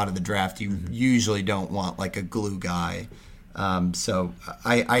that spot of the draft you usually don't want like a glue guy. So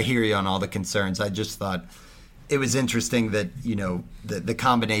I hear you on all the concerns. I just thought it was interesting that the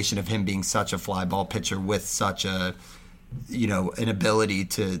combination of him being such a fly ball pitcher with such a an ability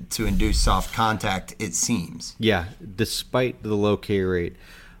to induce soft contact, it seems. Yeah, despite the low K rate,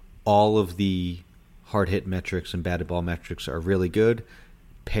 all of the hard hit metrics and batted ball metrics are really good.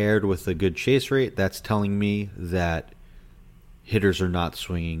 Paired with a good chase rate, that's telling me that hitters are not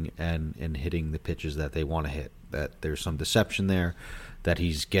swinging and hitting the pitches that they want to hit. That there's some deception there, that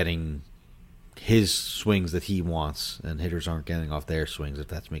he's getting his swings that he wants, and hitters aren't getting off their swings, if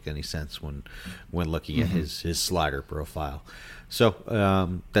that's making any sense when looking at his slider profile.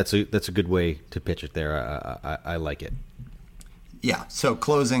 So that's a good way to pitch it there. I like it. Yeah. So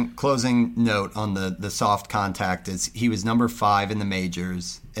closing note on the soft contact is he was number 5 in the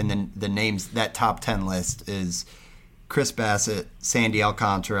majors, and then the names, that top 10 list is Chris Bassett, Sandy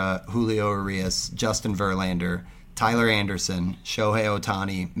Alcantara, Julio Urias, Justin Verlander, Tyler Anderson, Shohei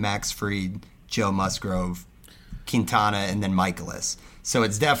Ohtani, Max Fried, Joe Musgrove, Quintana, and then Michaelis. So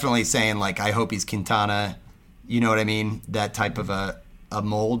it's definitely saying, like, I hope he's Quintana, you know what I mean? That type of a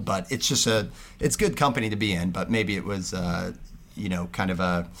mold, but it's just it's good company to be in, but maybe it was, kind of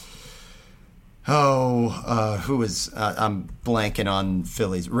a, who was, I'm blanking on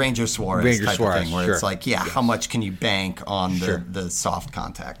Phillies, Ranger Suarez type of thing, where it's like, how much can you bank on the soft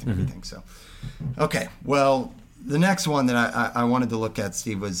contact and everything? So, okay, well, the next one that I wanted to look at,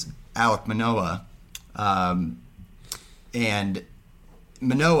 Steve, was Alek Manoah. And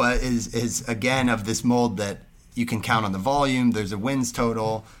Manoah is again of this mold that you can count on the volume. There's a wins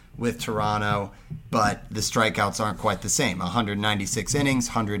total with Toronto, but the strikeouts aren't quite the same. 196 innings,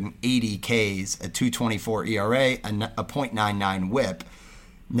 180 Ks, a 2.24 ERA, a .99 WHIP.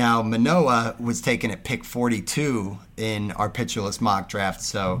 Now, Manoah was taken at pick 42 in our pitcherless mock draft,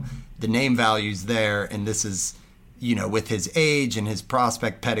 so the name value's there, and this is, with his age and his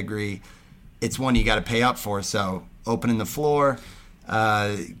prospect pedigree, it's one you got to pay up for. So, opening the floor,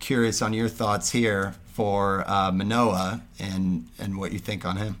 curious on your thoughts here for Manoah and what you think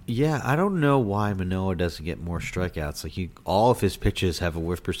on him. Yeah, I don't know why Manoah doesn't get more strikeouts. Like all of his pitches have a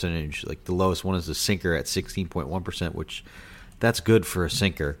whiff percentage. Like the lowest one is the sinker at 16.1%, which that's good for a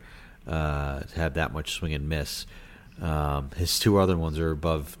sinker to have that much swing and miss. His two other ones are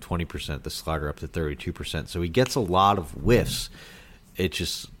above 20%. The slider up to 32%. So he gets a lot of whiffs. It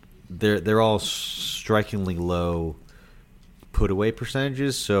just they're all strikingly low put away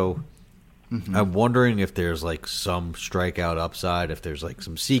percentages. So. Mm-hmm. I'm wondering if there's like some strikeout upside, if there's like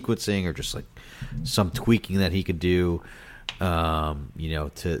some sequencing or just like some tweaking that he could do,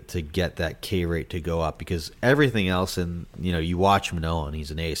 to get that K rate to go up, because everything else, and you watch Manoah and he's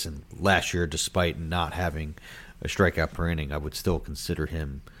an ace, and last year, despite not having a strikeout per inning, I would still consider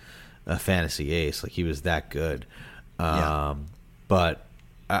him a fantasy ace. Like he was that good. But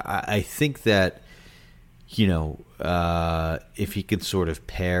I think that, if he could sort of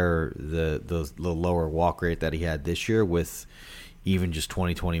pair the lower walk rate that he had this year with even just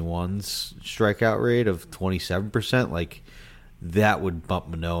 2021's strikeout rate of 27%, like that would bump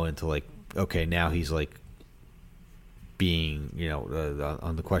Manoah into like, okay, now he's like being,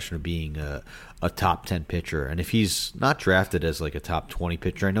 on the question of being a top 10 pitcher. And if he's not drafted as like a top 20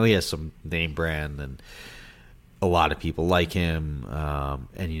 pitcher, I know he has some name brand and a lot of people like him,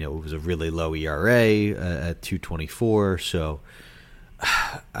 and it was a really low ERA at 2.24. So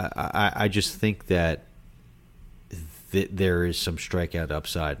I just think that there is some strikeout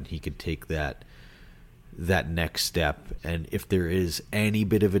upside, and he could take that next step. And if there is any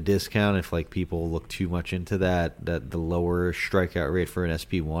bit of a discount, if like people look too much into that the lower strikeout rate for an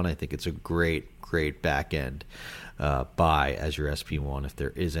SP1, I think it's a great back end buy as your SP1 if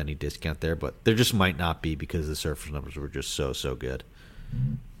there is any discount there, but there just might not be because the surface numbers were just so good.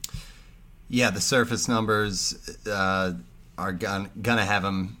 Yeah, the surface numbers are gonna have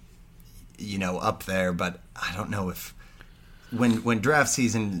him, up there, but I don't know if when draft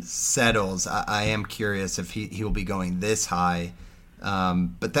season settles, I am curious if he will be going this high.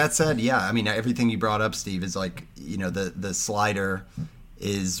 But that said, yeah, I mean everything you brought up, Steve, is like the slider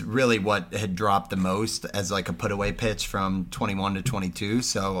is really what had dropped the most as like a put away pitch from 21 to 22.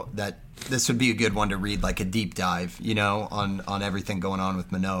 So that this would be a good one to read, like a deep dive, on everything going on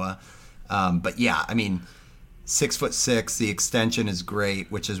with Manoah. But yeah, I mean, 6'6", the extension is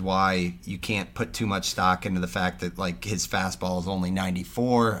great, which is why you can't put too much stock into the fact that like his fastball is only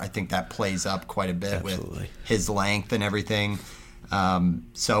 94. I think that plays up quite a bit with his length and everything.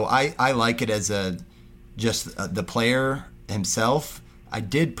 So I like it as the player himself. I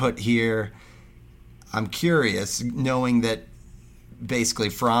did put here, I'm curious, knowing that basically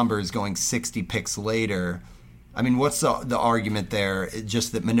Fromber is going 60 picks later. I mean, what's the argument there?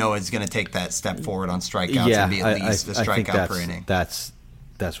 Just that Manoah is going to take that step forward on strikeouts and be at least a strikeout per inning. That's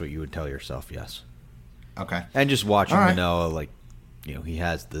what you would tell yourself, yes. Okay. And just watching Manoah, like, he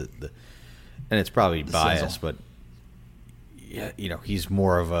has the and it's probably biased, but yeah, he's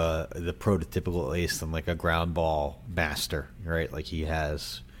more of the prototypical ace than like a ground ball master, right? Like he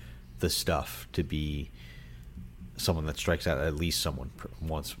has the stuff to be someone that strikes out at least someone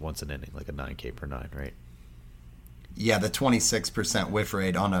once an inning, like a 9K per 9, right? Yeah, the 26% whiff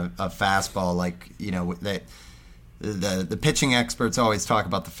rate on a fastball, like that. The pitching experts always talk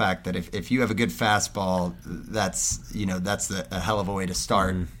about the fact that if you have a good fastball, that's a hell of a way to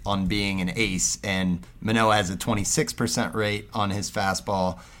start on being an ace. And Manoah has a 26% rate on his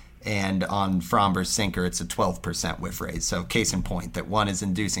fastball, and on Fromber's sinker, it's a 12% whiff rate. So case in point that one is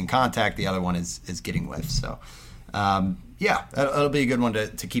inducing contact, the other one is getting whiffs. So yeah, it'll be a good one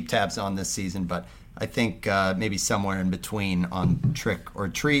to keep tabs on this season. But I think maybe somewhere in between on trick or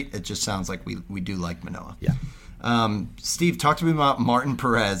treat. It just sounds like we do like Manoah. Yeah. Steve, talk to me about Martin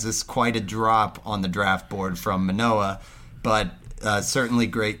Perez. This is quite a drop on the draft board from Manoah, but certainly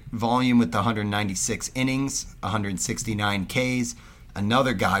great volume with the 196 innings, 169 Ks.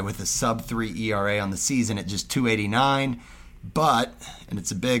 Another guy with a sub-3 ERA on the season at just 289. But, and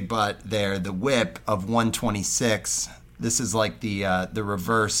it's a big but there, the whip of 126. This is like the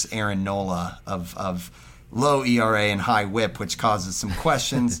reverse Aaron Nola of low ERA and high whip, which causes some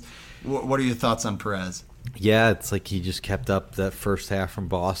questions. What are your thoughts on Perez? Yeah, it's like he just kept up that first half from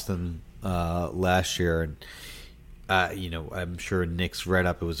Boston last year. And, I'm sure Nick's read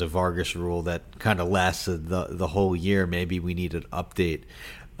up. It was a Vargas rule that kind of lasted the whole year. Maybe we need an update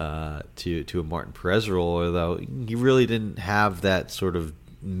to a Martin Perez rule, although he really didn't have that sort of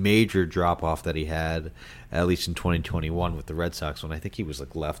major drop-off that he had, at least in 2021 with the Red Sox, when I think he was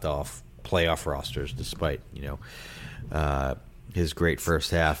like left off playoff rosters despite, his great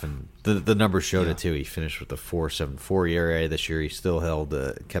first half. And the numbers showed it too. He finished with a 4.74 ERA this year. He still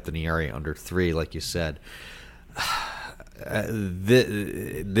kept an ERA under 3, like you said.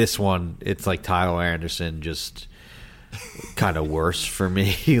 This one, it's like Tyler Anderson, just kind of worse for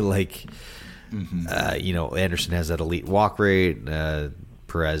me. Like, Anderson has that elite walk rate.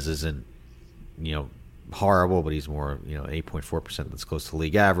 Perez isn't, horrible, but he's more, 8.4%. That's close to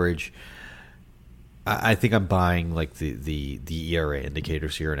league average. I think I'm buying like the ERA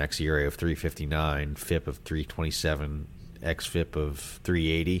indicators here: an xERA of 3.59, FIP of 3.27, xFIP of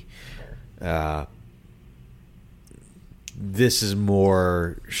 3.80. This is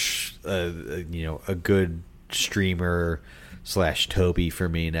more, a good streamer / Toby for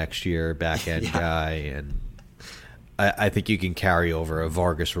me next year, back end guy, and I think you can carry over a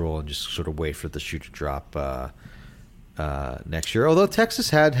Vargas rule and just sort of wait for the shoe to drop next year. Although Texas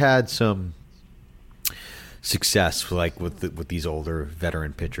had some success like with these older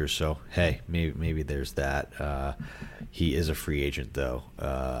veteran pitchers, so hey, maybe there's that. He is a free agent though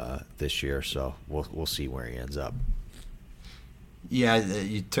this year, so we'll see where he ends up. Yeah,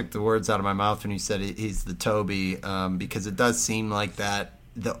 you took the words out of my mouth when you said he's the Toby, because it does seem like that.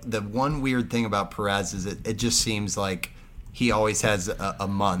 The one weird thing about Perez is it just seems like he always has a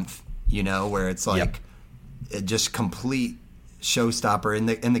month, where it's like it just complete showstopper.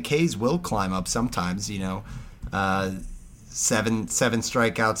 And the K's will climb up sometimes, 7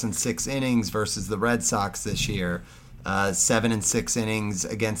 strikeouts in 6 innings versus the Red Sox this year, 7 and 6 innings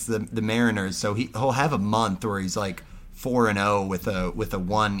against the Mariners. So he'll have a month where he's like 4-0 with a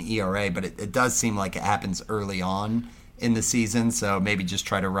 1 ERA, but it does seem like it happens early on in the season, so maybe just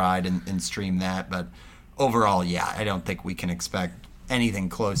try to ride and stream that. But overall, I don't think we can expect anything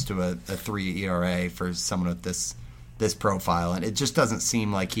close to a 3 ERA for someone with this profile, and it just doesn't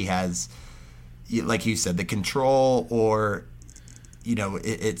seem like he has, like you said, the control, or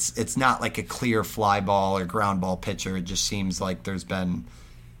it's not like a clear fly ball or ground ball pitcher. It just seems like there's been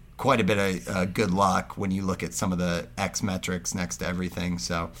quite a bit of good luck when you look at some of the X metrics next to everything.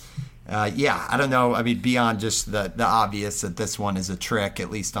 So I don't know. I mean, beyond just the obvious that this one is a trick,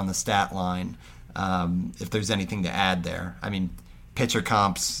 at least on the stat line, if there's anything to add there. I mean, pitcher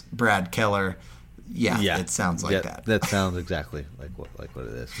comps, Brad Keller, it sounds like that. That sounds exactly like what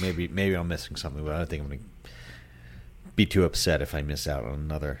it is. Maybe I'm missing something, but I don't think I'm going to be too upset if I miss out on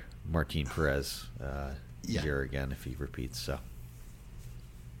another Martin Perez year again if he repeats. So.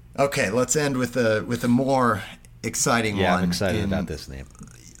 Okay, let's end with a more exciting one. Yeah, I'm excited about this name.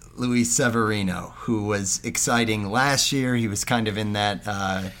 Luis Severino, who was exciting last year. He was kind of in that,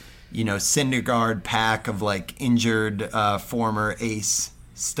 Syndergaard pack of like injured former ace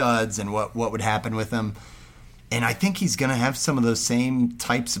studs and what would happen with him. And I think he's going to have some of those same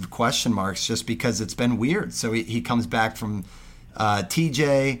types of question marks just because it's been weird. So he comes back from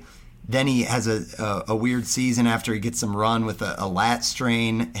TJ. Then he has a weird season after he gets some run with a lat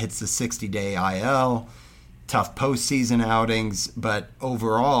strain, hits the 60-day IL, tough postseason outings. But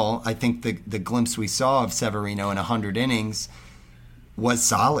overall, I think the glimpse we saw of Severino in 100 innings was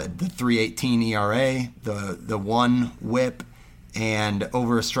solid. The 3.18 ERA, the 1 whip, and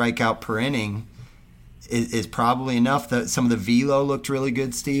over a strikeout per inning is probably enough. That some of the velo looked really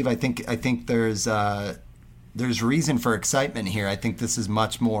good, Steve. I think there's reason for excitement here. I think this is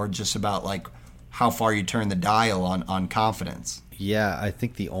much more just about like how far you turn the dial on confidence. Yeah, I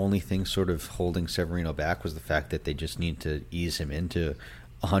think the only thing sort of holding Severino back was the fact that they just need to ease him into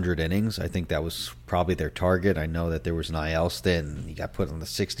 100 innings. I think that was probably their target. I know that there was an IL stint and he got put on the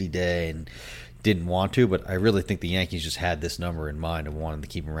 60-day and didn't want to, but I really think the Yankees just had this number in mind and wanted to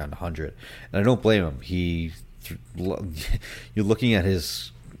keep him around 100. And I don't blame him. You're looking at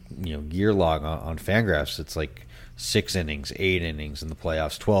his year log on Fangraphs, it's like 6 innings, 8 innings in the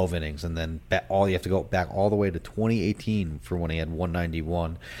playoffs, 12 innings, and then you have to go back all the way to 2018 for when he had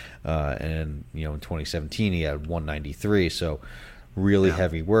 191, and in 2017 he had 193. So really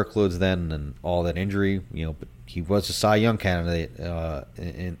heavy workloads then, and all that injury. But he was a Cy Young candidate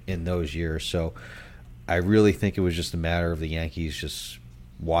in those years. So I really think it was just a matter of the Yankees just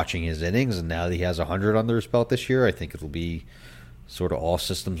watching his innings, and now that he has 100 under his belt this year, I think it'll be sort of all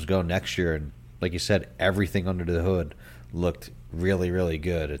systems go next year. And like you said, everything under the hood looked really, really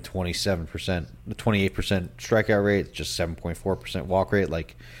good. A 28% strikeout rate, just 7.4% walk rate.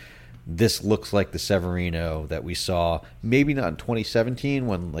 Like, this looks like the Severino that we saw, maybe not in 2017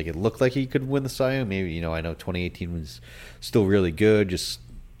 when it looked like he could win the Cy Young. Maybe, I know 2018 was still really good, just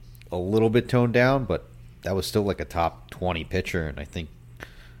a little bit toned down, but that was still like a top 20 pitcher. And I think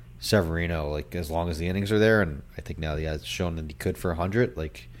Severino, as long as the innings are there, and I think now he has shown that he could for 100,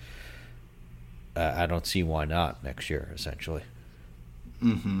 I don't see why not next year, essentially.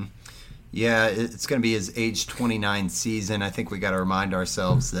 Mm-hmm. Yeah, it's going to be his age 29 season. I think we got to remind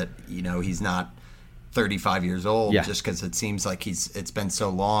ourselves that, he's not 35 years old just because it seems like it's been so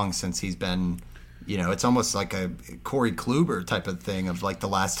long since he's been, it's almost like a Corey Kluber type of thing of the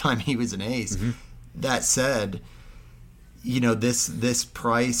last time he was an ace. Mm-hmm. That said, this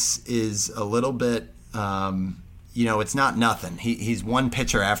price is a little bit, it's not nothing. He's one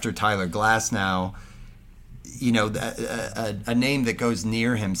pitcher after Tyler Glass now. A name that goes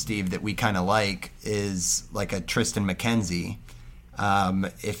near him, Steve, that we kind of like is like a Tristan McKenzie.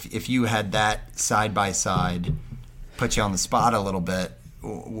 If you had that side by side, put you on the spot a little bit,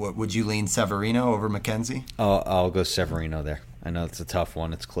 would you lean Severino over McKenzie? I'll go Severino there. I know it's a tough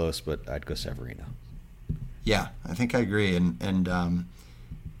one. It's close, but I'd go Severino. Yeah, I think I agree. And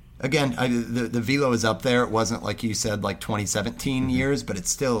again, the velo is up there. It wasn't, like you said, 2017 years, but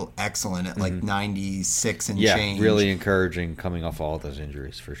it's still excellent at 96 and change. Yeah, really encouraging coming off all of those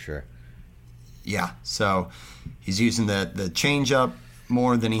injuries for sure. Yeah, so he's using the changeup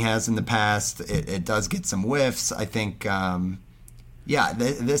more than he has in the past. It does get some whiffs. I think,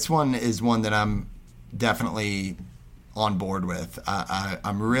 this one is one that I'm definitely on board with.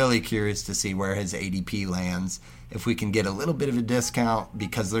 I'm really curious to see where his ADP lands. If we can get a little bit of a discount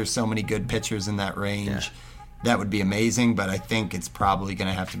because there's so many good pitchers in that range, that would be amazing. But I think it's probably going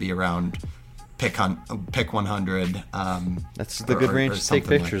to have to be around pick 100. That's the good range to take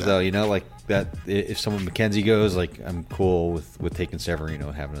pictures, though. That if someone McKenzie goes, I'm cool with taking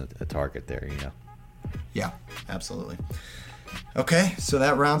Severino, having a target there. Yeah, absolutely. Okay, so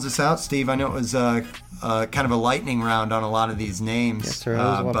that rounds us out, Steve. I know it was kind of a lightning round on a lot of these names, yes, sir.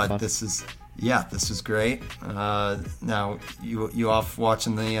 But this is great. Now you off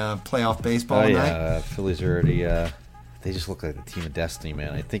watching the playoff baseball tonight? Yeah, Phillies are already. They just look like the team of destiny,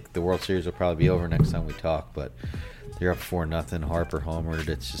 man. I think the World Series will probably be over next time we talk, but they're up 4-0. Harper homered.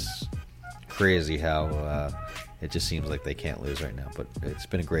 It's just crazy how it just seems like they can't lose right now. But it's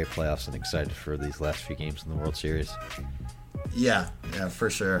been a great playoffs, and excited for these last few games in the World Series. Yeah, for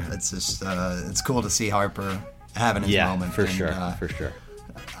sure. It's just it's cool to see Harper having his moment. For sure.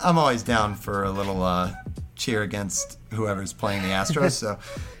 I'm always down for a little cheer against whoever's playing the Astros, so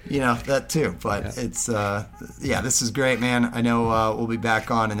that too. But it's this is great, man. I know we'll be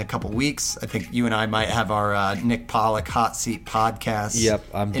back on in a couple weeks. I think you and I might have our Nick Pollock Hot Seat podcast. Yep,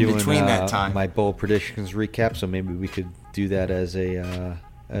 I'm in doing between that time. My bold predictions recap, so maybe we could do that as a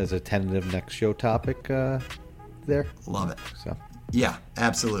tentative next show topic. There, love it. So yeah,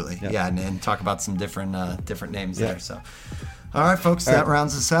 absolutely. Yeah, and talk about some different names there. So all right, folks, that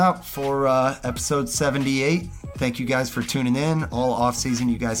rounds us out for episode 78. Thank you guys for tuning in. All off season,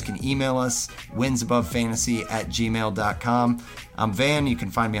 you guys can email us winsabovefantasy@gmail.com. I'm Van. You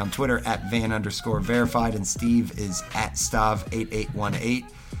can find me on Twitter @Van_verified, and Steve is @Stav8818.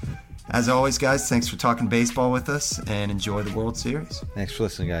 As always, guys, thanks for talking baseball with us, and enjoy the World Series. Thanks for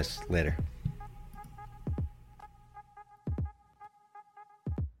listening, guys. Later.